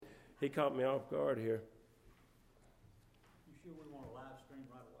He caught me off guard here. You sure we want to live stream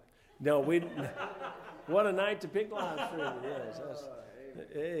right away? No, what a night to pick live stream. Yes,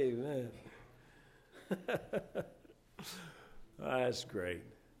 amen. That's great.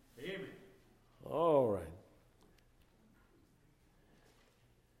 Amen. All right.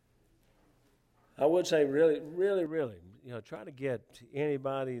 I would say really, try to get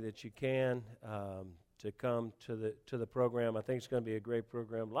anybody that you can to come to the program. I think it's going to be a great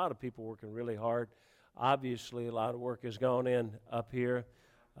program. A lot of people working really hard. Obviously, a lot of work has gone in up here,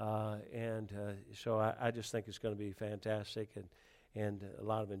 so I just think it's going to be fantastic and a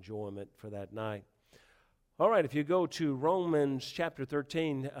lot of enjoyment for that night. All right, if you go to Romans chapter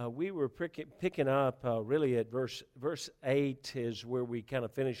 13, we were picking up really at verse 8 is where we kind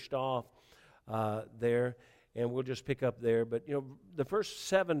of finished off there, and we'll just pick up there. But, the first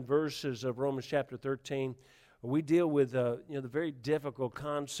 7 verses of Romans chapter 13, we deal with, the very difficult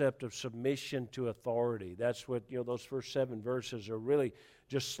concept of submission to authority. That's what, those first 7 verses are really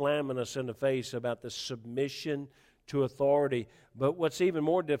just slamming us in the face about the submission to authority. But what's even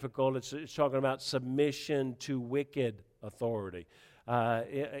more difficult, it's talking about submission to wicked authority.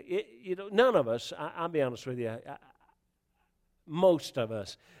 None of us, I'll be honest with you, most of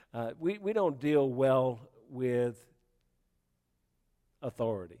us, we don't deal well with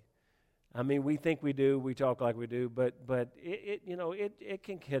authority. I mean, we think we do, we talk like we do, but it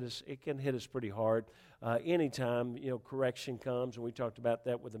can hit us. It can hit us pretty hard anytime correction comes, and we talked about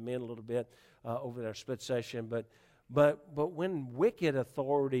that with the men a little bit over our split session. But when wicked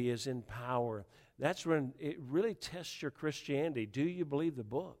authority is in power, that's when it really tests your Christianity. Do you believe the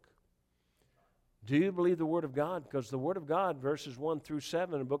book? Do you believe the Word of God? Because the Word of God, verses 1 through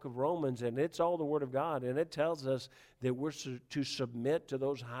 7 in the book of Romans, and it's all the Word of God, and it tells us that we're to submit to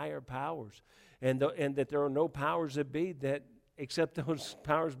those higher powers, and that there are no powers that be that except those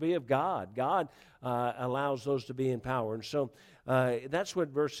powers be of God. God allows those to be in power. And so that's what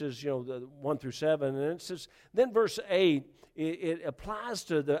verses 1 through 7. And it says, then verse 8, it applies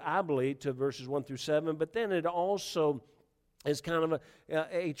to I believe, to verses 1 through 7, but then it also is kind of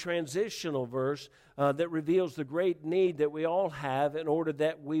a transitional verse that reveals the great need that we all have in order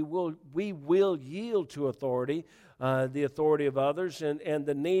that we will yield to authority, the authority of others, and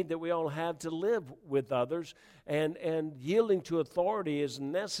the need that we all have to live with others. And yielding to authority is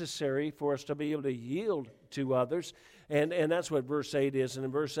necessary for us to be able to yield to others. And that's what verse 8 is. And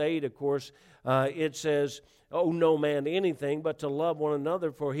in verse 8, of course, it says, "Owe no man anything but to love one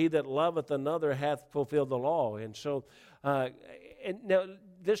another, for he that loveth another hath fulfilled the law." And so, and now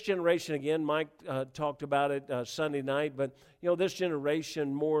this generation, again, Mike talked about it Sunday night, but, this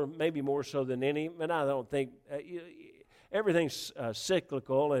generation maybe more so than any, and I don't think, everything's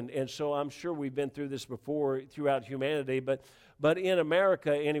cyclical, and so I'm sure we've been through this before throughout humanity, but in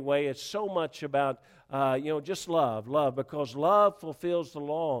America anyway, it's so much about, just love, because love fulfills the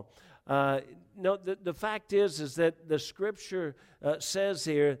law. The fact is that the Scripture says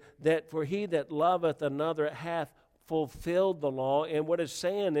here that for he that loveth another hath fulfilled the law, and what it's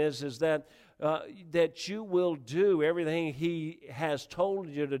saying is that you will do everything he has told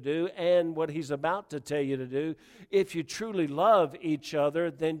you to do and what he's about to tell you to do. If you truly love each other,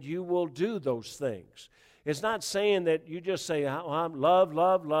 then you will do those things. It's not saying that you just say, I'm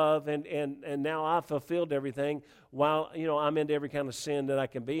love, and now I've fulfilled everything while, I'm into every kind of sin that I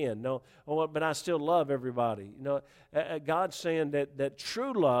can be in. No, but I still love everybody. God's saying that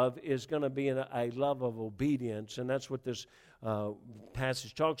true love is going to be a love of obedience, and that's what this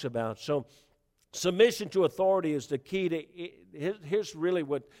passage talks about. So submission to authority is the key to, here's really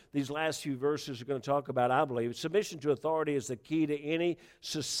what these last few verses are going to talk about, I believe. Submission to authority is the key to any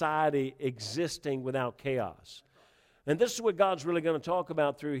society existing without chaos. And this is what God's really going to talk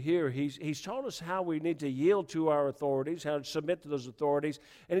about through here. He's taught us how we need to yield to our authorities, how to submit to those authorities,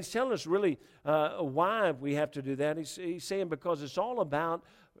 and He's telling us really why we have to do that. He's saying because it's all about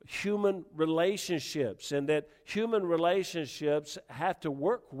human relationships, and that human relationships have to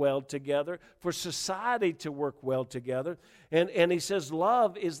work well together for society to work well together. And he says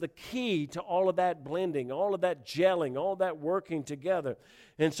love is the key to all of that blending, all of that gelling, all of that working together.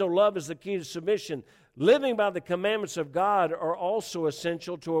 And so love is the key to submission. Living by the commandments of God are also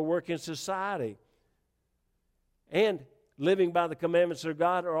essential to a working society. And living by the commandments of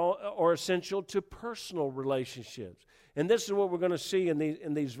God are essential to personal relationships. And this is what we're going to see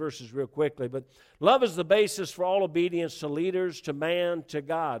in these verses real quickly. But love is the basis for all obedience to leaders, to man, to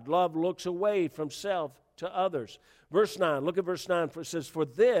God. Love looks away from self to others. Verse 9, look at verse 9. It says, for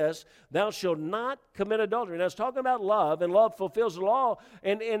this thou shalt not commit adultery. Now it's talking about love, and love fulfills the law.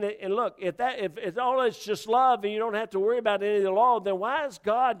 And look, if all it's just love and you don't have to worry about any of the law, then why is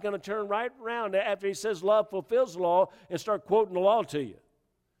God going to turn right around after he says love fulfills the law and start quoting the law to you?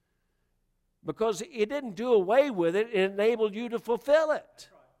 Because it didn't do away with it. It enabled you to fulfill it.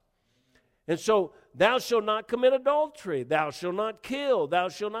 And so, thou shalt not commit adultery. Thou shalt not kill. Thou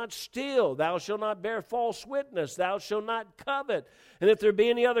shalt not steal. Thou shalt not bear false witness. Thou shalt not covet. And if there be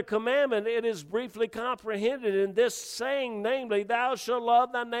any other commandment, it is briefly comprehended in this saying, namely, thou shalt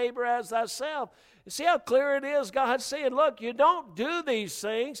love thy neighbor as thyself. You see how clear it is? God's saying, look, you don't do these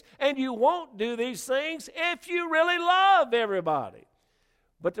things, and you won't do these things if you really love everybody.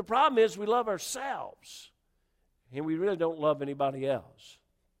 But the problem is we love ourselves, and we really don't love anybody else.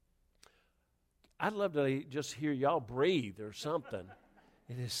 I'd love to just hear y'all breathe or something.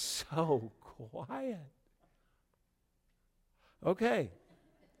 It is so quiet. Okay.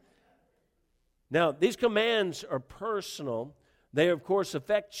 Now, these commands are personal. They, of course,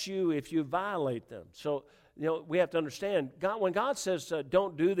 affect you if you violate them. So, we have to understand, when God says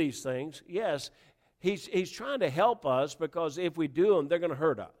don't do these things, yes, He's trying to help us, because if we do them, they're going to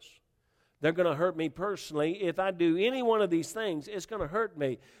hurt us. They're going to hurt me personally. If I do any one of these things, it's going to hurt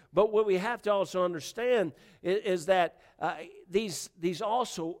me. But what we have to also understand is that these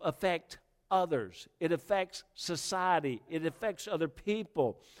also affect others. It affects society. It affects other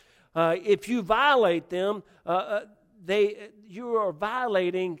people. If you violate them, you are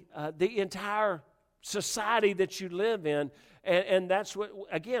violating the entire society that you live in. And that's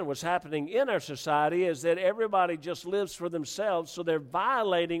what's happening in our society is that everybody just lives for themselves, so they're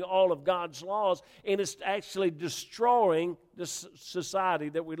violating all of God's laws, and it's actually destroying the society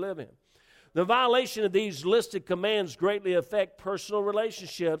that we live in. The violation of these listed commands greatly affect personal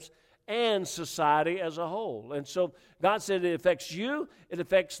relationships and society as a whole. And so God said it affects you, it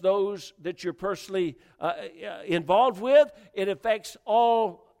affects those that you're personally involved with, it affects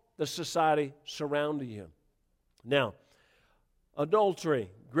all the society surrounding you. Now, adultery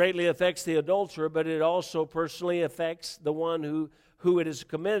greatly affects the adulterer, but it also personally affects the one who it is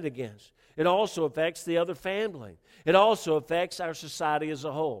committed against. It also affects the other family. It also affects our society as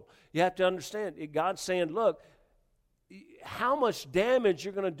a whole. You have to understand, God's saying, look, how much damage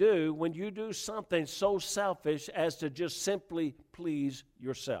you're going to do when you do something so selfish as to just simply please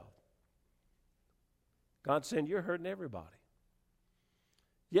yourself. God's saying you're hurting everybody.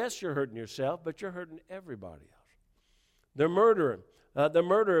 Yes, you're hurting yourself, but you're hurting everybody else. The murderer. The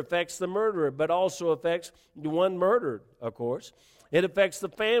murder affects the murderer, but also affects the one murdered, of course. It affects the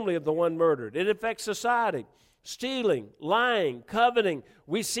family of the one murdered. It affects society. Stealing, lying, coveting.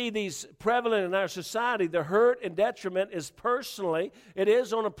 We see these prevalent in our society. The hurt and detriment is personally. It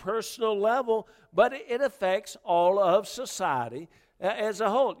is on a personal level, but it affects all of society as a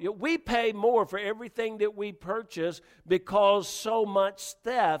whole. We pay more for everything that we purchase because so much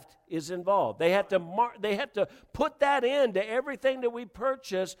theft is involved. They have to put that into everything that we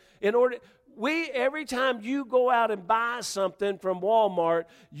purchase in order. Every time you go out and buy something from Walmart,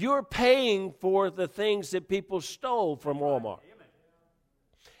 you're paying for the things that people stole from Walmart.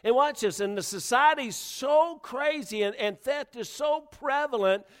 And watch this, and the society's so crazy and theft is so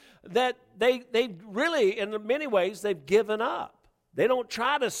prevalent that they really, in many ways, they've given up. They don't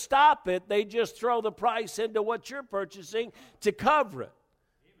try to stop it. They just throw the price into what you're purchasing to cover it.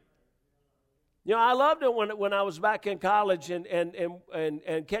 I loved it when I was back in college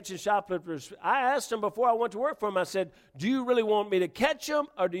and catching shoplifters. I asked them before I went to work for them, I said, do you really want me to catch them,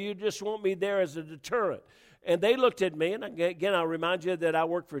 or do you just want me there as a deterrent? And they looked at me, and again, I'll remind you that I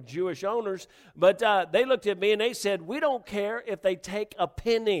work for Jewish owners, but they looked at me and they said, we don't care if they take a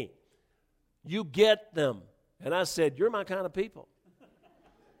penny. You get them. And I said, you're my kind of people.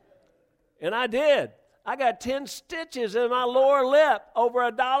 And I did. I got 10 stitches in my lower lip over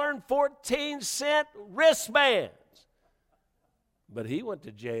 $1.14 wristbands. But he went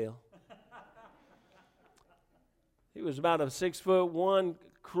to jail. He was about a 6'1"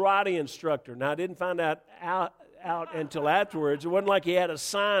 karate instructor. Now, I didn't find out until afterwards. It wasn't like he had a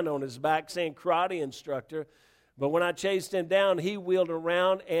sign on his back saying karate instructor. But when I chased him down, he wheeled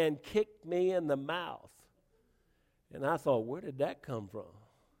around and kicked me in the mouth. And I thought, where did that come from?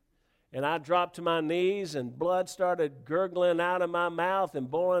 And I dropped to my knees, and blood started gurgling out of my mouth and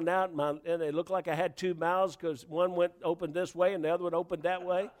boiling out. And it looked like I had two mouths because one went open this way and the other one opened that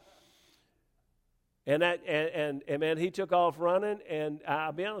way. And man, he took off running, and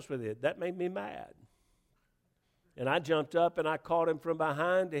I'll be honest with you, that made me mad. And I jumped up and I caught him from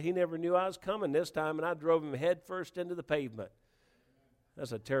behind, and he never knew I was coming this time, and I drove him head first into the pavement.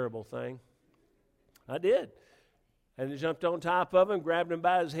 That's a terrible thing. I did. And I jumped on top of him, grabbed him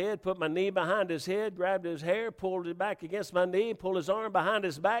by his head, put my knee behind his head, grabbed his hair, pulled it back against my knee, pulled his arm behind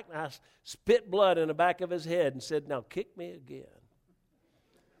his back, and I spit blood in the back of his head and said, "Now kick me again."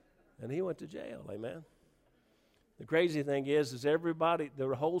 And he went to jail, amen. The crazy thing is everybody,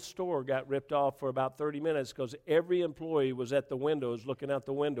 the whole store got ripped off for about 30 minutes because every employee was at the windows looking out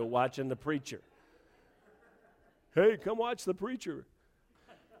the window watching the preacher. Hey, come watch the preacher.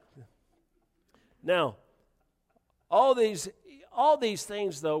 Now, all these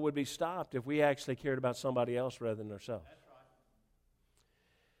things, though, would be stopped if we actually cared about somebody else rather than ourselves.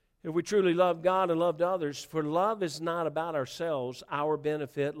 If we truly loved God and loved others, for love is not about ourselves, our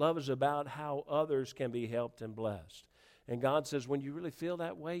benefit. Love is about how others can be helped and blessed. And God says, when you really feel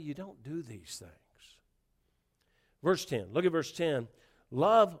that way, you don't do these things. Verse 10, look at verse 10.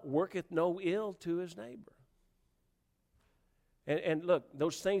 Love worketh no ill to his neighbor. And look,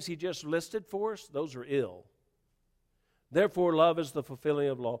 those things he just listed for us, those are ill. Therefore, love is the fulfilling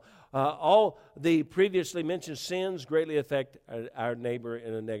of law. All the previously mentioned sins greatly affect our neighbor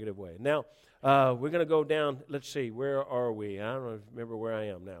in a negative way. Now, we're going to go down. Let's see, where are we? I don't remember where I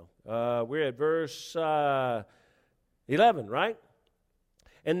am now. We're at verse 11, right?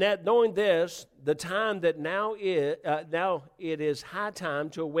 And that knowing this, the time that now it is high time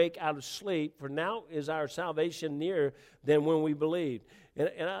to awake out of sleep, for now is our salvation nearer than when we believed.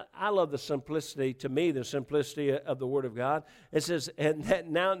 And I love the simplicity, to me, the simplicity of the Word of God. It says, and that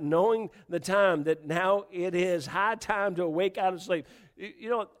now knowing the time that now it is high time to awake out of sleep. You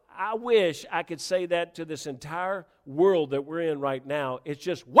know, I wish I could say that to this entire world that we're in right now. It's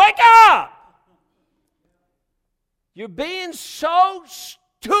just, wake up! You're being so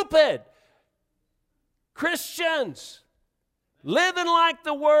stupid. Christians, living like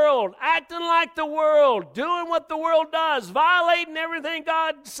the world, acting like the world, doing what the world does, violating everything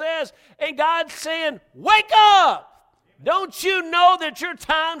God says, and God's saying, wake up! Don't you know that your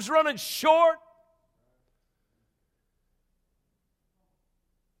time's running short?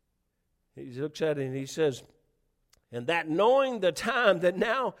 He looks at it and he says, and that knowing the time that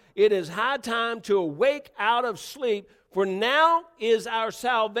now it is high time to awake out of sleep, for now is our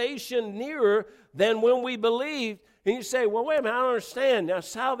salvation nearer than when we believed. And you say, well, wait a minute, I don't understand. Now,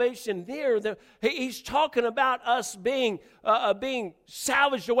 salvation nearer, he's talking about us being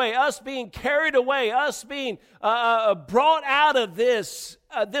salvaged away, us being carried away, us being brought out of this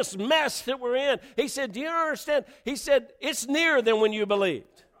mess that we're in. He said, do you understand? He said, it's nearer than when you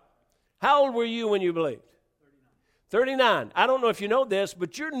believed. How old were you when you believed? 39. I don't know if you know this,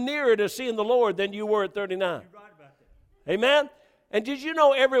 but you're nearer to seeing the Lord than you were at 39. You're right about that. Amen? And did you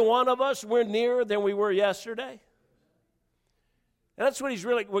know every one of us, we're nearer than we were yesterday? And that's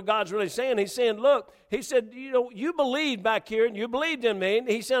what God's really saying. He's saying, look, he said, you know, you believed back here and you believed in me. And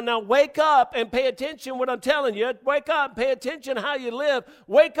he said, now wake up and pay attention to what I'm telling you. Wake up and pay attention to how you live.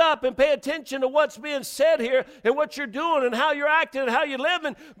 Wake up and pay attention to what's being said here and what you're doing and how you're acting and how you're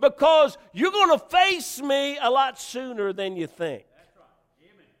living, because you're going to face me a lot sooner than you think. That's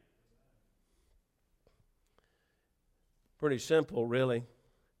right. Amen. Pretty simple, really.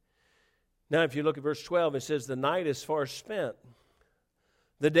 Now, if you look at verse 12, it says, the night is far spent.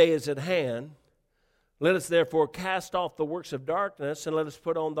 The day is at hand. Let us therefore cast off the works of darkness and let us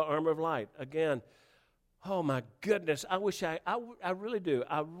put on the armor of light. Again, oh my goodness, I really do.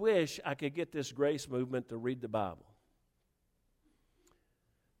 I wish I could get this grace movement to read the Bible.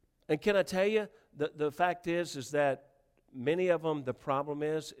 And can I tell you, the fact is that many of them, the problem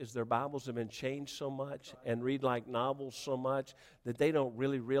is their Bibles have been changed so much and read like novels so much that they don't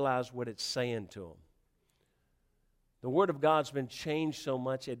really realize what it's saying to them. The Word of God's been changed so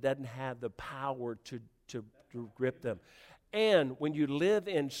much it doesn't have the power to grip them. And when you live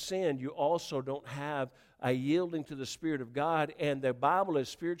in sin, you also don't have a yielding to the Spirit of God, and the Bible is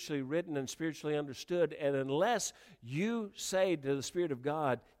spiritually written and spiritually understood, and unless you say to the Spirit of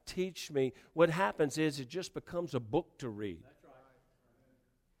God, teach me, what happens is it just becomes a book to read. That's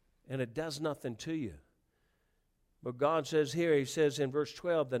right. And it does nothing to you. But God says here, he says in verse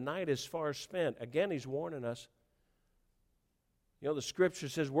 12, the night is far spent. Again, he's warning us. You know, the Scripture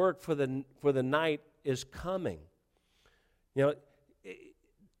says, work for the night is coming. You know,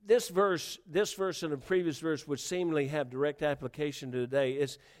 this verse and the previous verse would seemingly have direct application to today.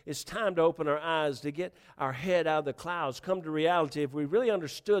 It's time to open our eyes, to get our head out of the clouds, come to reality. If we really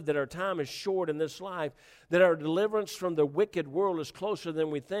understood that our time is short in this life, that our deliverance from the wicked world is closer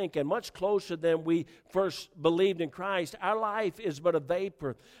than we think and much closer than we first believed in Christ, our life is but a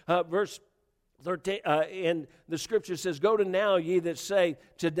vapor. Verse in the scripture says, "Go to now, ye that say,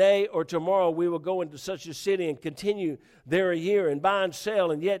 today or tomorrow we will go into such a city and continue there a year, and buy and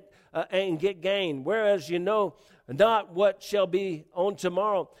sell, and yet and get gain. Whereas you know not what shall be on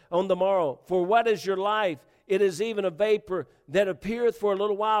the morrow. For what is your life? It is even a vapor that appeareth for a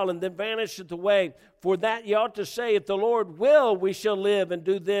little while and then vanisheth away. For that ye ought to say, if the Lord will, we shall live and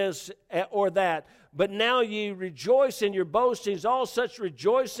do this or that. But now ye rejoice in your boastings. All such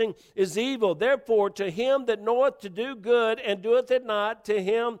rejoicing is evil. Therefore, to him that knoweth to do good and doeth it not, to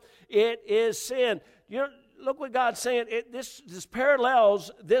him it is sin." You know, look what God's saying. This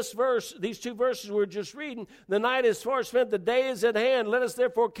parallels this verse, these two verses we're just reading. The night is far spent, the day is at hand. Let us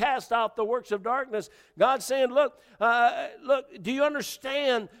therefore cast out the works of darkness. God's saying, look, do you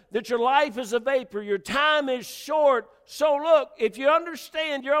understand that your life is a vapor? Your time is short. So look, if you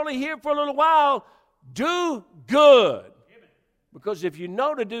understand you're only here for a little while, do good. Because if you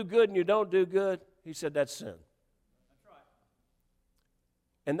know to do good and you don't do good, he said that's sin.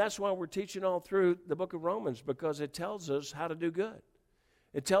 And that's why we're teaching all through the book of Romans, because it tells us how to do good.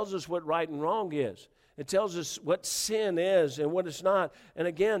 It tells us what right and wrong is. It tells us what sin is and what it's not. And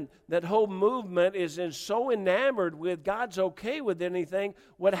again, that whole movement is so enamored with God's okay with anything.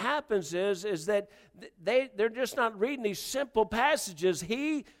 What happens is that they're just not reading these simple passages.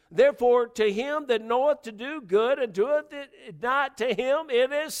 Therefore, to him that knoweth to do good and doeth it not, to him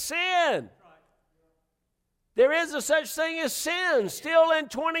it is sin. There is a such thing as sin. Still in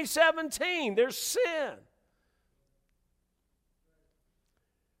 2017, there's sin.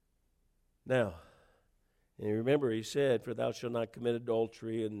 Now, and you remember he said, "For thou shalt not commit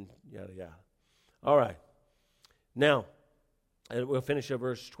adultery," and yada, yada. All right. Now, and we'll finish at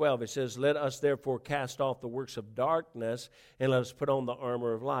verse 12. It says, "Let us therefore cast off the works of darkness, and let us put on the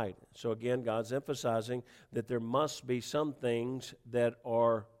armor of light." So again, God's emphasizing that there must be some things that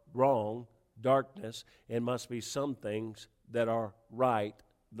are wrong, darkness, and must be some things that are right,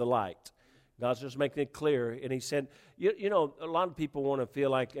 the light. God's just making it clear. And he said, you know, a lot of people want to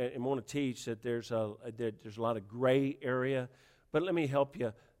feel like and want to teach that there's a lot of gray area. But let me help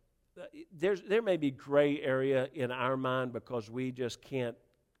you. There may be gray area in our mind because we just can't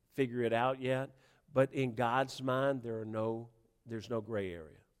figure it out yet. But in God's mind, there's no gray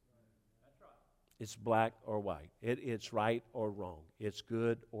area. That's right. It's black or white. It's right or wrong. It's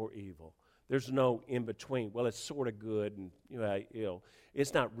good or evil. There's no in between. Well, it's sort of good, and you know,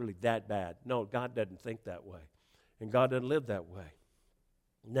 it's not really that bad. No, God doesn't think that way, and God doesn't live that way.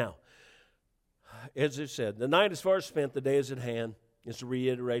 Now, as it said, the night is far spent, the day is at hand. It's a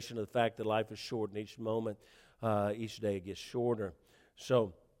reiteration of the fact that life is short, and each moment, each day gets shorter.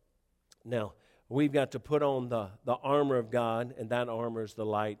 So, now we've got to put on the armor of God, and that armor is the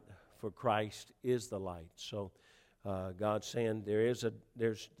light. For Christ is the light. So, God's saying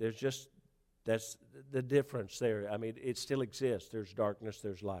that's the difference there. I mean, it still exists. There's darkness,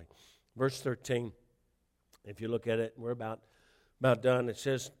 there's light. Verse 13, if you look at it, we're about done. It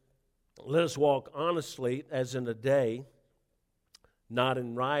says, "Let us walk honestly as in the day, not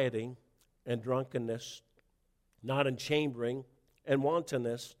in rioting and drunkenness, not in chambering and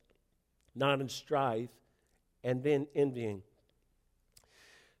wantonness, not in strife and in envying."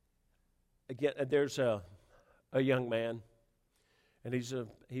 Again, there's a young man, and he's a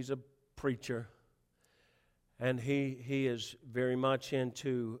preacher, and he is very much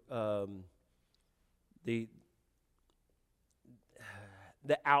into the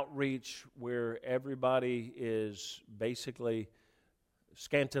outreach where everybody is basically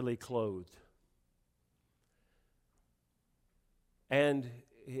scantily clothed, and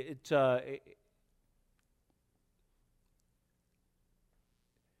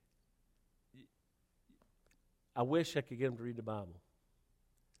I wish I could get him to read the Bible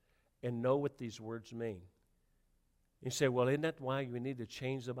and know what these words mean. You say, well, isn't that why we need to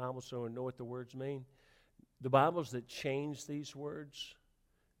change the Bible so we know what the words mean? The Bibles that change these words,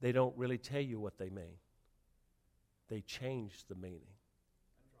 they don't really tell you what they mean. They change the meaning.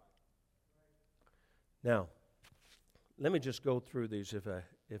 Now, let me just go through these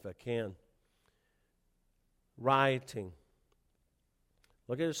if I can. Rioting.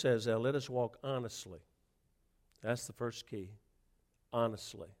 Look at it, says, "Let us walk honestly." That's the first key.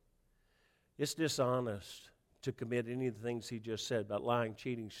 Honestly. It's dishonest to commit any of the things he just said about lying,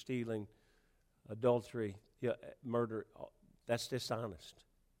 cheating, stealing, adultery, murder. That's dishonest.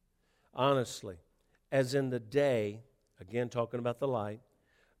 Honestly. As in the day, again talking about the light,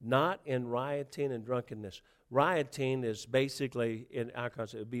 not in rioting and drunkenness. Rioting is basically, in our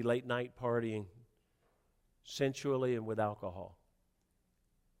concept, it would be late night partying, sensually and with alcohol.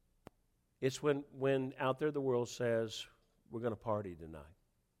 It's when out there the world says, we're going to party tonight.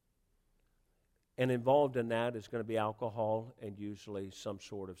 And involved in that is going to be alcohol and usually some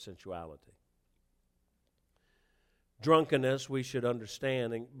sort of sensuality. Drunkenness, we should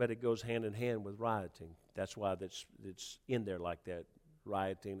understand, but it goes hand in hand with rioting. That's why it's in there like that,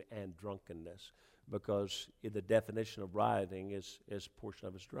 rioting and drunkenness, because the definition of rioting is a portion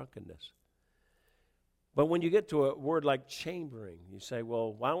of its drunkenness. But when you get to a word like chambering, you say,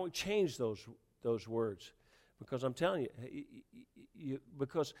 well, why don't we change those words? Because I'm telling you,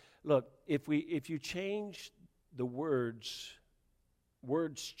 because look, if you change the words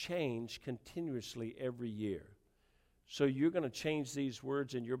change continuously every year. So you're going to change these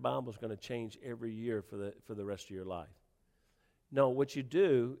words, and your Bible's going to change every year for the rest of your life. No, what you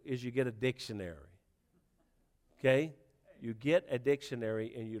do is you get a dictionary. Okay? You get a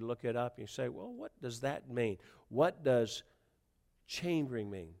dictionary and you look it up and you say, well, what does that mean? What does chambering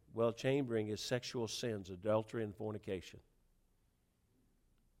mean? Well, chambering is sexual sins, adultery and fornication.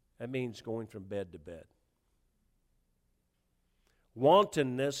 That means going from bed to bed.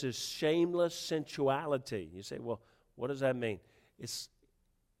 Wantonness is shameless sensuality. You say, well, what does that mean? It's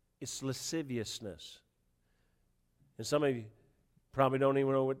lasciviousness. And some of you probably don't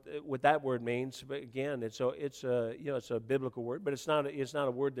even know what that word means. But again, it's a biblical word, but it's not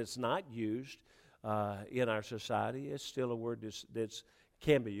a word that's not used in our society. It's still a word that's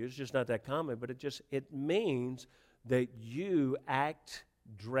can be used, just not that common. But it means that you act,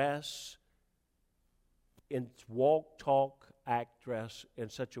 dress, walk, talk, act, dress in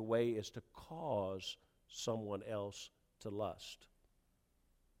such a way as to cause someone else to lust.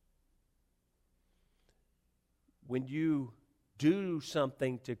 When you do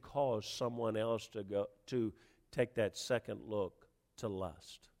something to cause someone else to take that second look to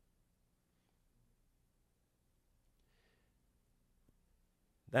lust.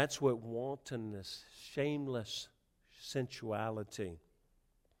 That's what wantonness, shameless sensuality.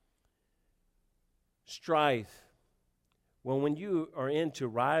 Strife. Well, when you are into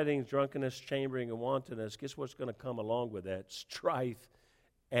rioting, drunkenness, chambering, and wantonness, guess what's going to come along with that? Strife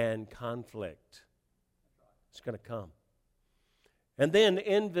and conflict. It's going to come. And then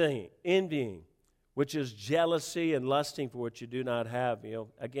envying, which is jealousy and lusting for what you do not have. You know,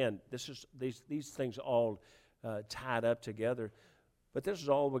 again, these things all tied up together. But this is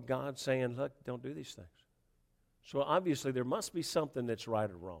all with God saying, look, don't do these things. So obviously there must be something that's right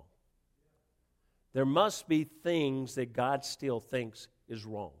or wrong. There must be things that God still thinks is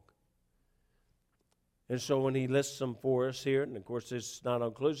wrong. And so when he lists them for us here, and of course it's not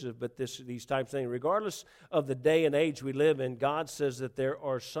inclusive, but these types of things, regardless of the day and age we live in, God says that there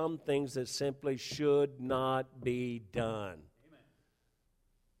are some things that simply should not be done.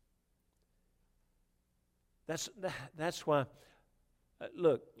 Amen. That's why,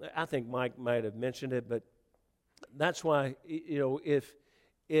 look, I think Mike might have mentioned it, but that's why, you know, if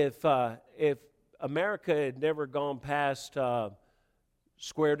America had never gone past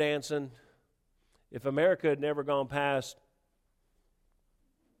square dancing, if America had never gone past,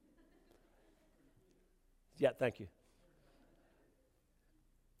 yeah, thank you,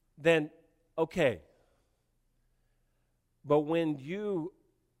 then, okay. But when you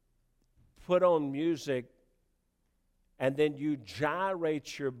put on music and then you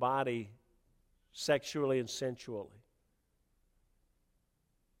gyrate your body sexually and sensually,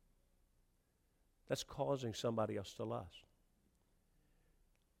 that's causing somebody else to lust.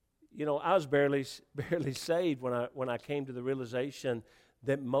 You know, I was barely saved when I came to the realization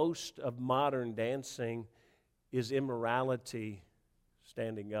that most of modern dancing is immorality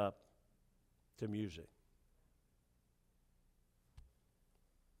standing up to music.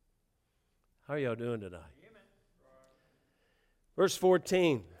 How are y'all doing tonight? Verse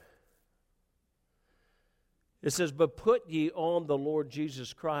 14. It says, "But put ye on the Lord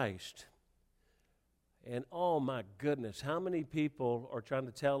Jesus Christ." And oh my goodness, how many people are trying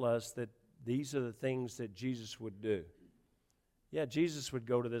to tell us that these are the things that Jesus would do? Yeah, Jesus would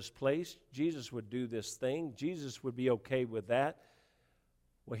go to this place. Jesus would do this thing. Jesus would be okay with that.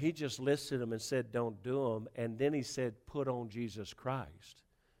 Well, he just listed them and said, don't do them. And then he said, put on Jesus Christ.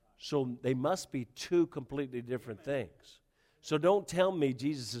 So they must be two completely different things. So don't tell me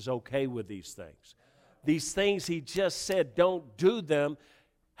Jesus is okay with these things. These things he just said, don't do them.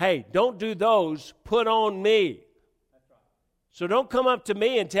 Hey, don't do those, put on me. So don't come up to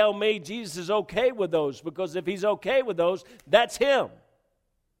me and tell me Jesus is okay with those, because if he's okay with those, that's him.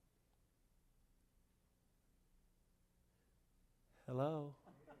 Hello?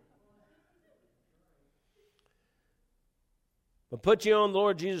 But put you on the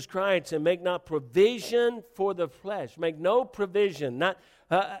Lord Jesus Christ and make not provision for the flesh. Make no provision.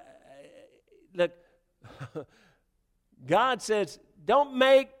 Look, God says, don't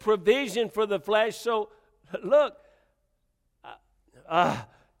make provision for the flesh. So, look,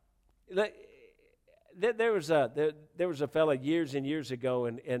 there was a fellow years and years ago,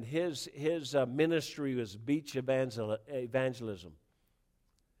 and his ministry was beach evangelism.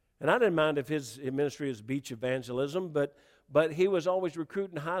 And I didn't mind if his ministry was beach evangelism, but he was always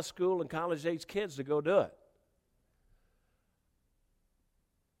recruiting high school and college-age kids to go do it.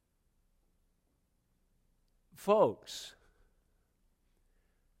 Folks,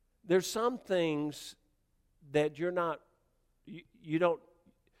 there's some things that you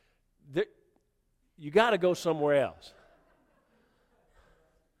got to go somewhere else.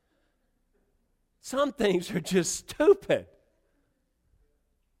 Some things are just stupid.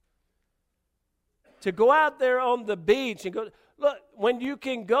 To go out there on the beach and go, look, when you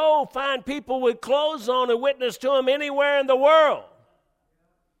can go find people with clothes on and witness to them anywhere in the world.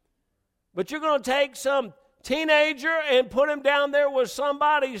 But you're going to take some teenager and put him down there with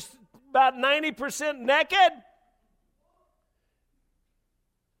somebody about 90% naked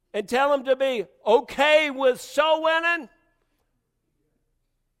and tell him to be okay with soul winning?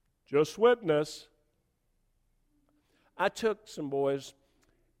 Just witness. I took some boys,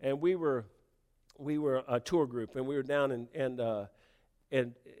 and we were a tour group, and we were down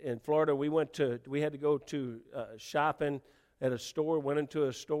in Florida. We had to go to shopping at a store. Went into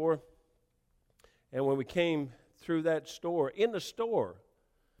a store, and when we came through that store, in the store,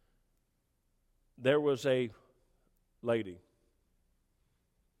 there was a lady,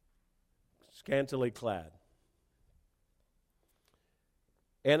 scantily clad.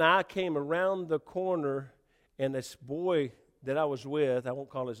 And I came around the corner, and this boy that I was with, I won't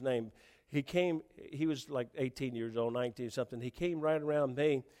call his name, he was like 18 years old, 19 something. He came right around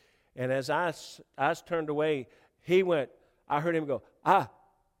me, and as I turned away, I heard him go,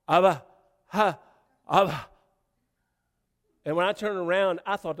 Abba, ha, Abba. And when I turned around,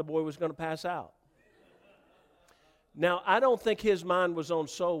 I thought the boy was going to pass out. Now, I don't think his mind was on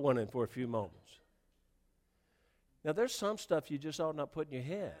soul winning for a few moments. Now, there's some stuff you just ought not put in your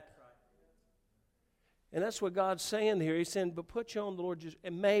head. And that's what God's saying here. He's saying, but put you on the Lord Jesus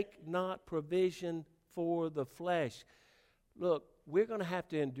and make not provision for the flesh. Look, we're going to have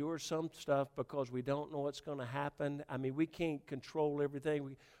to endure some stuff because we don't know what's going to happen. I mean, we can't control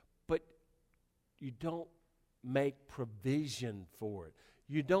everything. But you don't make provision for it.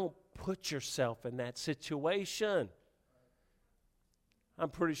 You don't put yourself in that situation. I'm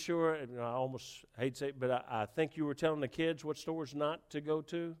pretty sure, and I almost hate to say it, but I think you were telling the kids what stores not to go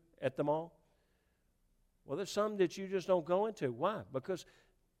to at the mall. Well, there's some that you just don't go into. Why? Because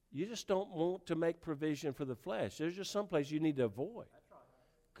you just don't want to make provision for the flesh. There's just some place you need to avoid.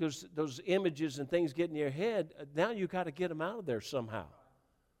 Because those images and things get in your head, now you've got to get them out of there somehow.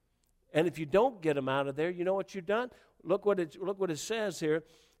 And if you don't get them out of there, you know what you've done? Look what it says here.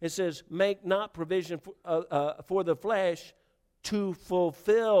 It says, make not provision for the flesh to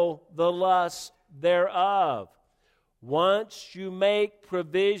fulfill the lust thereof. Once you make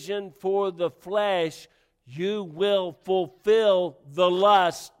provision for the flesh, you will fulfill the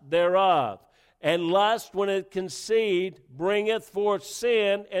lust thereof. And lust, when it conceived, bringeth forth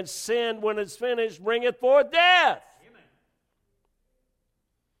sin, and sin, when it's finished, bringeth forth death. Amen.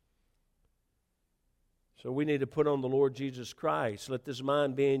 So we need to put on the Lord Jesus Christ. Let this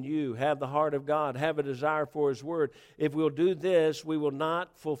mind be in you. Have the heart of God. Have a desire for His Word. If we'll do this, we will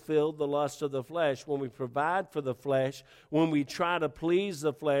not fulfill the lust of the flesh. When we provide for the flesh, when we try to please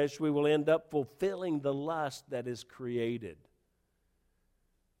the flesh, we will end up fulfilling the lust that is created.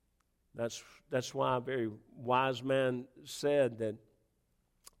 That's why a very wise man said that,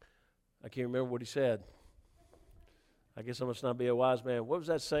 I can't remember what he said. I guess I must not be a wise man. What was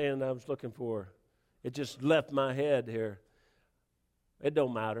that saying I was looking for? It just left my head here. It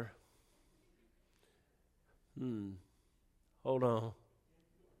don't matter. Hold on.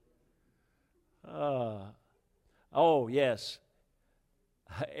 Oh, yes.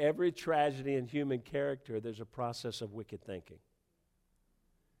 Every tragedy in human character, there's a process of wicked thinking.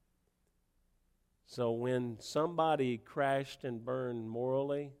 So when somebody crashed and burned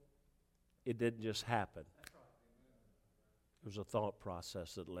morally, it didn't just happen. There was a thought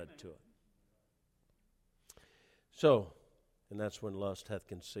process that led to it. So, and that's when lust hath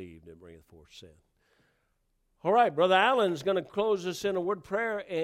conceived and bringeth forth sin. All right, Brother Allen's going to close us in a word of prayer.